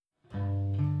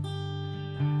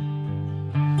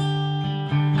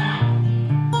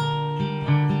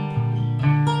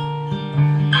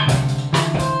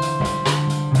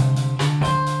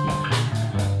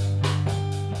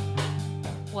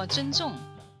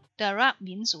Darak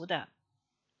民族的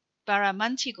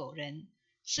Baramantigo 人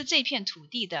是这片土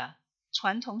地的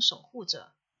传统守护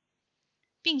者，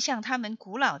并向他们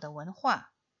古老的文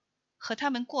化和他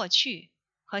们过去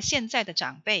和现在的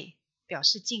长辈表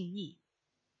示敬意。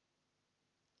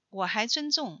我还尊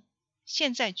重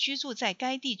现在居住在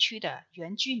该地区的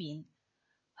原居民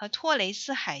和托雷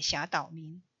斯海峡岛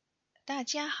民。大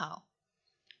家好，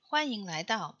欢迎来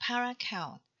到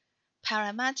Paracal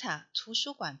Parramatta 图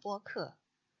书馆播客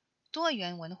多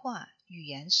元文化语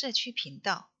言社区频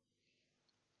道。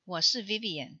我是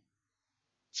Vivian，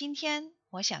 今天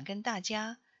我想跟大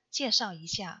家介绍一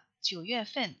下9月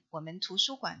份我们图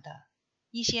书馆的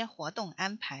一些活动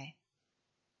安排。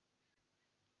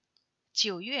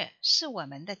9月是我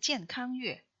们的健康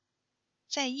月，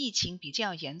在疫情比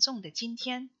较严重的今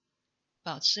天，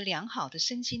保持良好的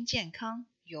身心健康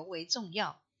尤为重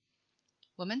要。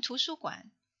我们图书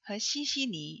馆和西悉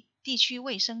尼地区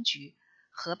卫生局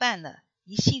合办了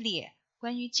一系列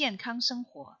关于健康生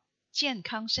活、健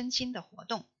康身心的活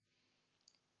动。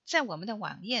在我们的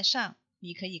网页上，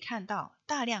你可以看到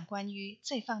大量关于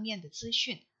这方面的资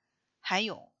讯，还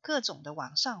有各种的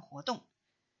网上活动，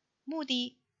目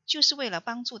的就是为了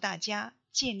帮助大家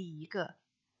建立一个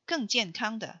更健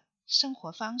康的生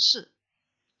活方式。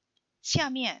下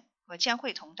面我将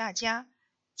会同大家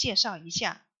介绍一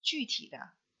下具体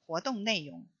的活动内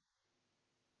容。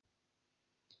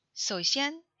首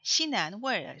先，西南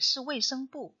威尔士卫生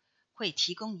部会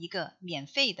提供一个免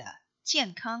费的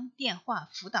健康电话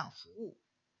辅导服务，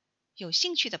有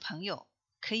兴趣的朋友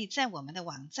可以在我们的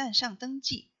网站上登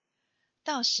记，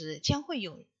到时将会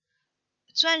有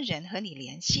专人和你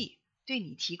联系，对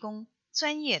你提供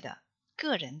专业的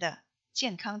个人的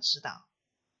健康指导。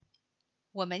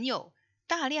我们有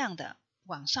大量的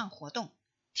网上活动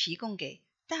提供给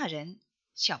大人、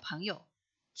小朋友、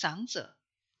长者，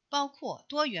包括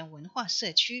多元文化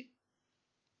社区。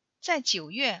在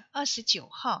9月29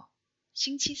号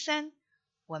星期三，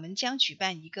我们将举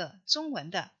办一个中文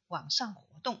的网上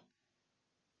活动。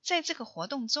在这个活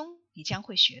动中，你将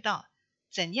会学到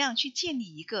怎样去建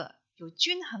立一个有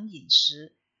均衡饮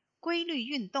食、规律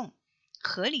运动、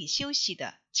合理休息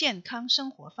的健康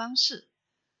生活方式，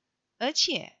而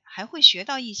且还会学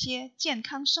到一些健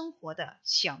康生活的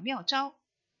小妙招。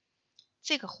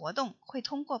这个活动会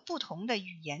通过不同的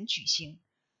语言举行。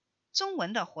中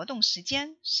文的活动时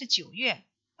间是9月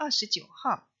29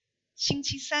号星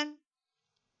期三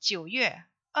，9月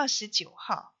29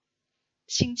号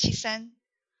星期三。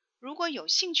如果有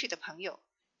兴趣的朋友，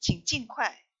请尽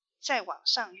快在网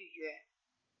上预约。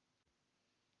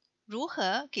如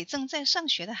何给正在上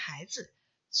学的孩子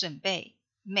准备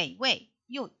美味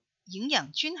又营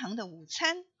养均衡的午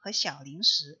餐和小零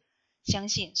食，相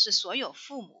信是所有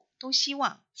父母都希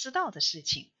望知道的事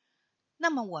情。那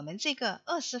么我们这个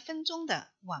20分钟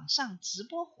的网上直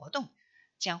播活动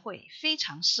将会非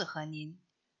常适合您。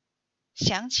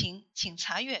详情请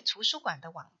查阅图书馆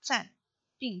的网站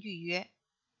并预约。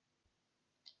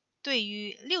对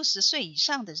于60岁以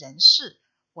上的人士，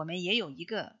我们也有一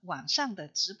个网上的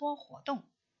直播活动。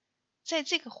在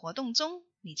这个活动中，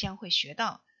你将会学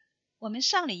到我们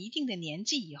上了一定的年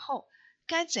纪以后，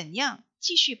该怎样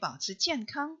继续保持健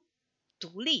康、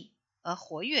独立而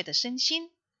活跃的身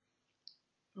心。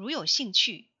如有兴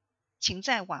趣，请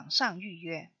在网上预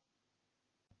约。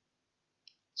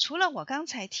除了我刚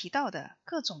才提到的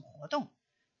各种活动，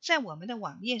在我们的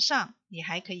网页上，你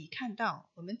还可以看到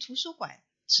我们图书馆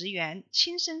职员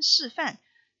亲身示范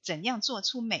怎样做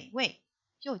出美味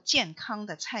又健康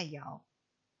的菜肴。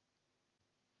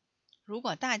如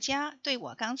果大家对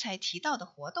我刚才提到的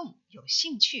活动有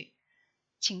兴趣，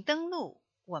请登录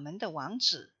我们的网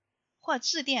址或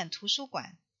致电图书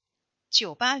馆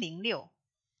9806-5159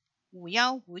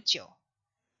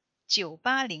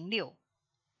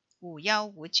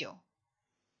 9806-5159。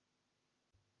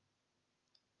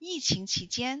疫情期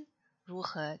间，如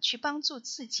何去帮助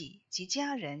自己及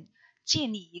家人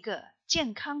建立一个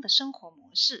健康的生活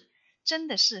模式，真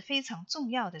的是非常重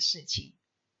要的事情。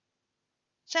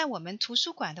在我们图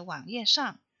书馆的网页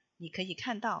上，你可以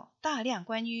看到大量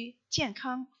关于健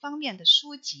康方面的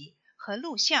书籍和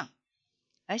录像，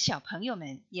而小朋友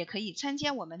们也可以参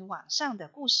加我们网上的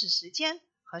故事时间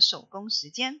和手工时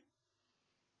间。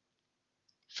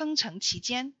封城期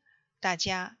间，大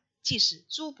家即使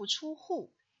足不出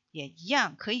户，也一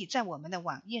样可以在我们的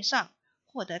网页上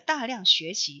获得大量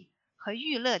学习和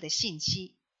娱乐的信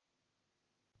息。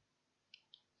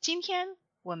今天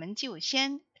我们就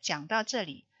先讲到这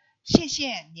里，谢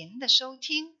谢您的收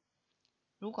听。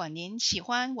如果您喜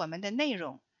欢我们的内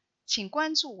容，请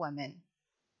关注我们。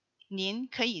您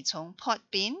可以从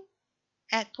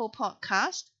Podbean、Apple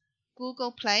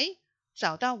Podcast、Google Play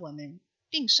找到我们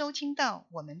并收听到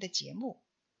我们的节目。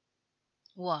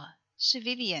我是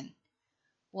Vivian，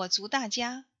 我祝大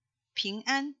家平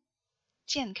安、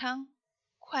健康、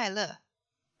快乐。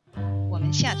我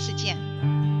们下次见。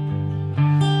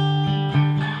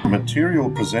The material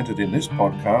presented in this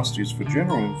podcast is for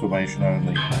general information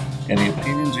only. Any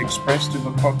opinions expressed in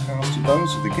the podcast are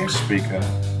those of the guest speaker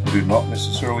and do not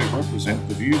necessarily represent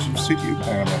the views of City of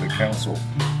Parramatta Council.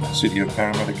 City of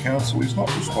Parramatta Council is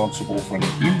not responsible for any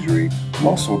injury,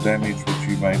 loss or damage which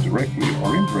you may directly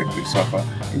or indirectly suffer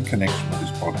in connection with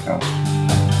this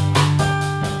podcast.